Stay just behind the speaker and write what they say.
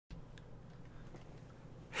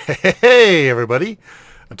Hey everybody,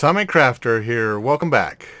 Atomic Crafter here. Welcome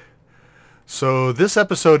back. So this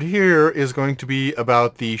episode here is going to be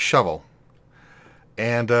about the shovel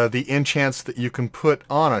and the enchants that you can put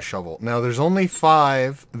on a shovel. Now there's only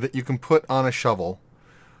 5 that you can put on a shovel,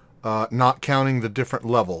 not counting the different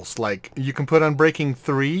levels. Like you can put Unbreaking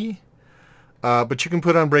 3, but you can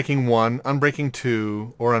put Unbreaking 1, Unbreaking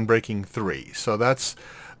 2, or Unbreaking 3. So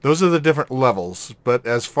those are the different levels, but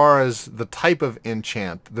as far as the type of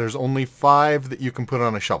enchant, there's only 5 that you can put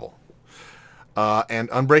on a shovel. And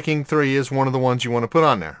Unbreaking 3 is one of the ones you want to put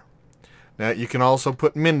on there. Now, you can also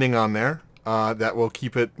put Mending on there. That will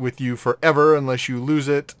keep it with you forever unless you lose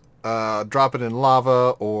it, drop it in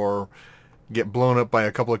lava, or get blown up by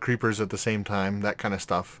a couple of creepers at the same time, that kind of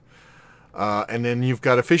stuff. And then you've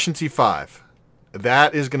got Efficiency 5.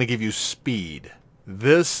 That is going to give you speed.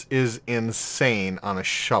 This is insane on a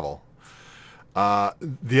shovel.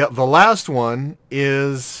 The last one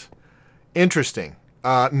is interesting.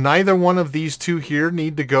 Neither one of these two here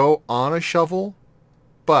need to go on a shovel,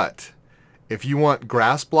 but if you want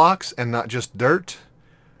grass blocks and not just dirt,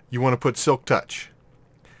 you want to put Silk Touch.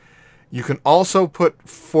 You can also put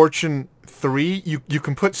Fortune 3. You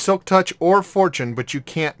can put Silk Touch or Fortune, but you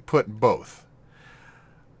can't put both.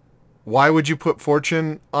 Why would you put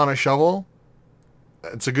Fortune on a shovel?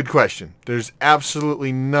 It's a good question. There's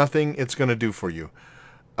absolutely nothing it's going to do for you.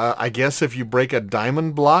 I guess if you break a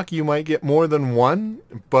diamond block, you might get more than one,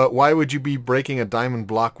 but why would you be breaking a diamond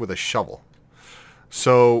block with a shovel?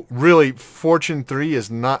 So really, Fortune 3 is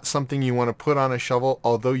not something you want to put on a shovel,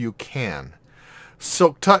 although you can.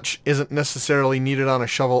 Silk Touch isn't necessarily needed on a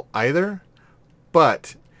shovel either,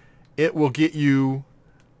 but it will get you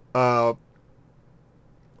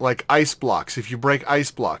like ice blocks. If you break ice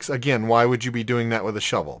blocks, again, why would you be doing that with a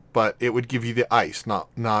shovel? But it would give you the ice,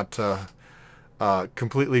 not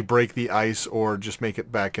completely break the ice or just make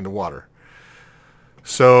it back into water.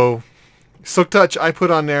 So Silk Touch I put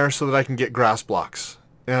on there so that I can get grass blocks.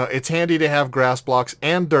 Now it's handy to have grass blocks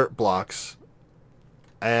and dirt blocks,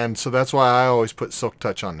 and so that's why I always put Silk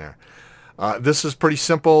Touch on there. This is pretty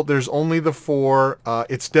simple. There's only the 4.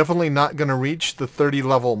 It's definitely not going to reach the 30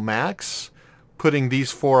 level max putting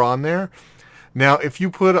these 4 on there. Now if you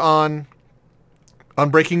put on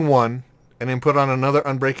Unbreaking 1 and then put on another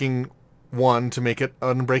Unbreaking 1 to make it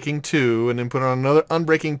Unbreaking 2, and then put on another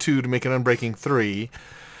Unbreaking 2 to make it Unbreaking 3,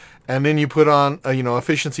 and then you put on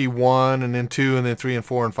Efficiency 1 and then 2 and then 3 and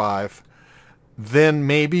 4 and 5, then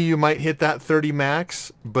maybe you might hit that 30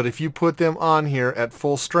 max. But if you put them on here at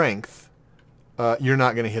full strength, you're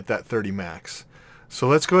not going to hit that 30 max. So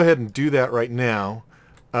let's go ahead and do that right now.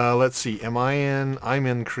 Let's see, I'm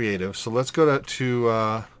in creative, so let's go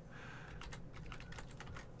to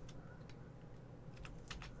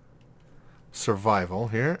survival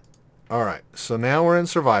here. Alright, so now we're in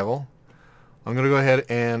survival. I'm going to go ahead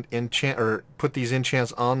and enchant, or put these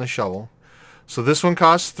enchants on the shovel. So this one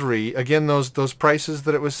costs 3. Again, those prices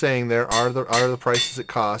that it was saying there are the prices it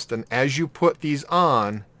cost, and as you put these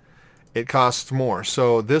on, it costs more.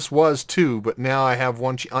 So this was 2, but now I have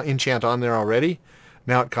 1 enchant on there already.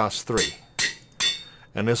 Now it costs 3.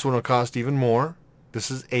 And this one will cost even more. This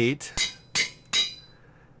is 8.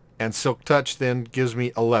 And Silk Touch then gives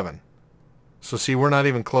me 11. So see, we're not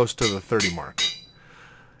even close to the 30 mark.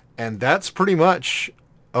 And that's pretty much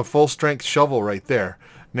a full strength shovel right there.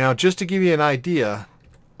 Now just to give you an idea,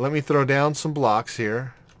 let me throw down some blocks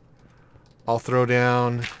here. I'll throw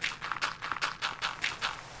down,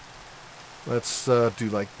 let's do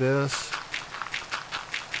like this.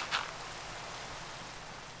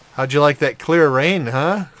 How'd you like that clear rain,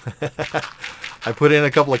 huh? I put in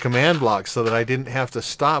a couple of command blocks so that I didn't have to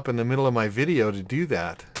stop in the middle of my video to do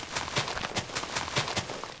that.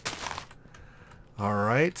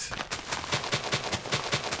 Alright.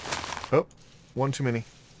 Oh, one too many.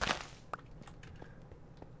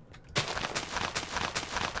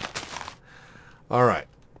 Alright.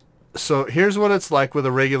 So here's what it's like with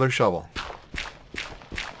a regular shovel.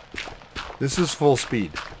 This is full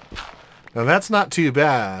speed. Now that's not too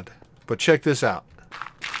bad, but check this out.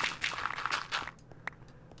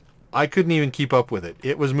 I couldn't even keep up with it.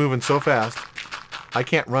 It was moving so fast, I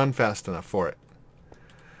can't run fast enough for it.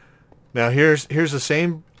 Now here's the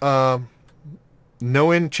same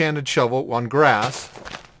no enchanted shovel on grass.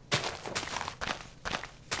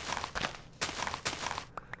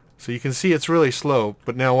 So you can see it's really slow,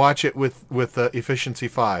 but now watch it with Efficiency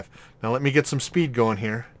 5. Now let me get some speed going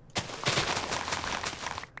here.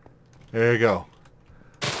 There you go.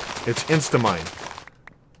 It's Instamine.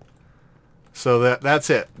 So that's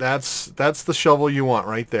it. That's the shovel you want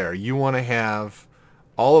right there. You want to have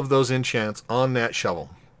all of those enchants on that shovel.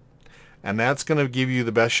 and that's going to give you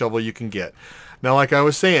the best shovel you can get. Now, like I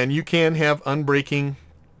was saying, you can have unbreaking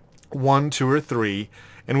 1, 2, or 3,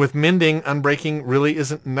 and with mending, unbreaking really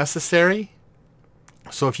isn't necessary.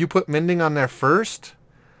 So if you put mending on there first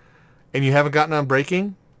and you haven't gotten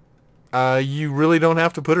unbreaking, you really don't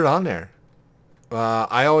have to put it on there.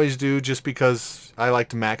 I always do, just because I like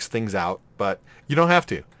to max things out, but you don't have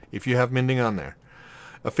to if you have mending on there.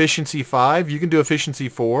 Efficiency 5, you can do efficiency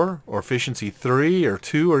 4 or efficiency 3 or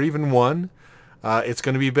 2 or even 1. It's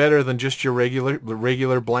going to be better than just your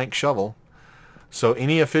regular blank shovel. So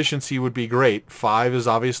any efficiency would be great. 5 is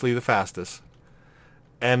obviously the fastest.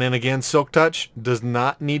 And then again, Silk Touch does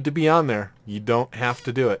not need to be on there. You don't have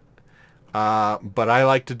to do it. But I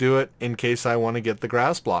like to do it in case I want to get the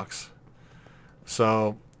grass blocks.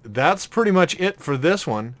 So that's pretty much it for this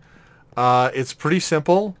one. It's pretty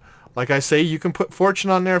simple. Like I say, you can put Fortune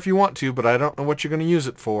on there if you want to, but I don't know what you're going to use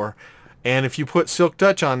it for. And if you put Silk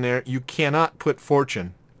Touch on there, you cannot put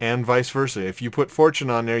Fortune, and vice versa. If you put Fortune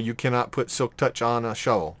on there, you cannot put Silk Touch on a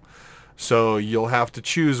shovel. So you'll have to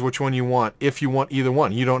choose which one you want, if you want either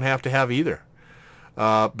one. You don't have to have either.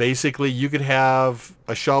 Basically, you could have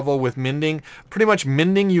a shovel with mending. Pretty much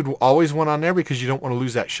mending you'd always want on there because you don't want to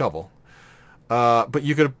lose that shovel. But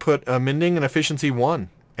you could put a mending and efficiency 1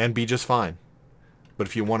 and be just fine. But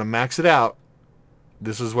if you want to max it out,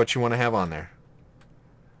 this is what you want to have on there.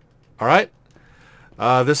 Alright?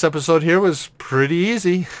 This episode here was pretty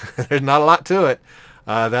easy. There's not a lot to it.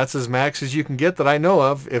 That's as max as you can get that I know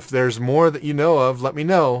of. If there's more that you know of, let me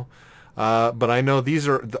know. But I know these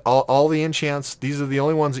are all the enchants. These are the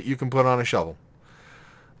only ones that you can put on a shovel.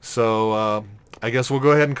 So I guess we'll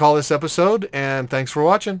go ahead and call this episode. And thanks for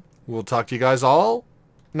watching. We'll talk to you guys all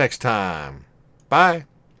next time. Bye.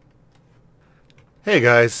 Hey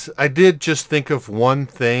guys, I did just think of one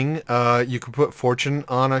thing you could put Fortune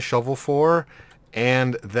on a shovel for,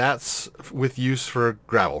 and that's with use for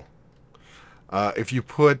gravel. If you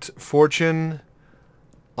put Fortune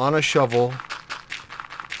on a shovel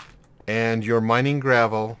and you're mining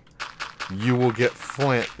gravel, you will get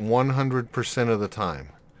flint 100% of the time.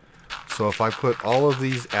 So if I put all of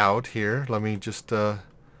these out here, let me just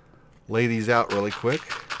lay these out really quick.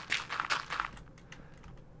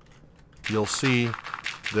 You'll see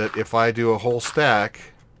that if I do a whole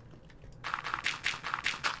stack,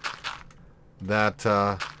 that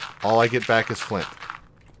all I get back is flint.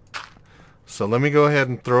 So let me go ahead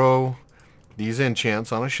and throw these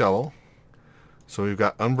enchants on a shovel. So we've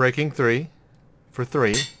got Unbreaking 3 for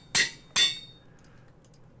 3,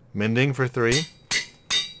 Mending for 3,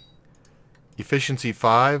 Efficiency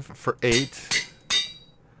 5 for 8,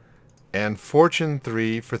 and Fortune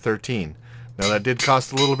 3 for 13. Now that did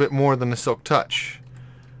cost a little bit more than the Silk Touch,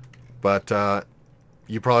 but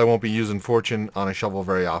you probably won't be using Fortune on a shovel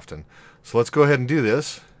very often. So let's go ahead and do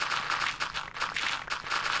this.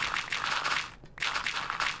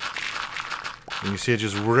 And you see it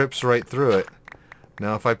just rips right through it.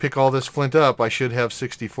 Now if I pick all this flint up, I should have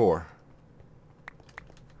 64.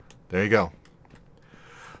 There you go.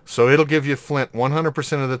 So it'll give you flint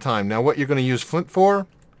 100% of the time. Now what you're going to use flint for,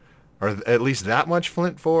 or at least that much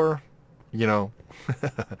flint for, you know,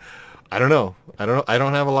 I don't know. I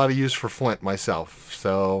don't have a lot of use for flint myself.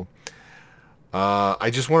 So I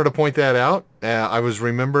just wanted to point that out. I was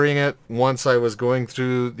remembering it once I was going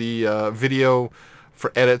through the video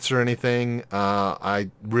for edits or anything. I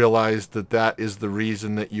realized that that is the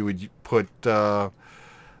reason that you would put the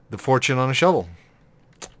Fortune on a shovel.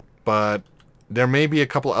 But there may be a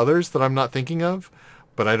couple others that I'm not thinking of,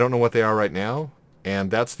 but I don't know what they are right now.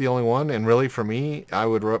 And that's the only one. And really, for me, I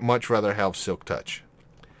would much rather have Silk Touch.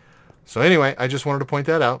 So anyway, I just wanted to point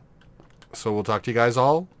that out. So we'll talk to you guys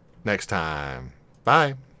all next time.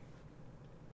 Bye.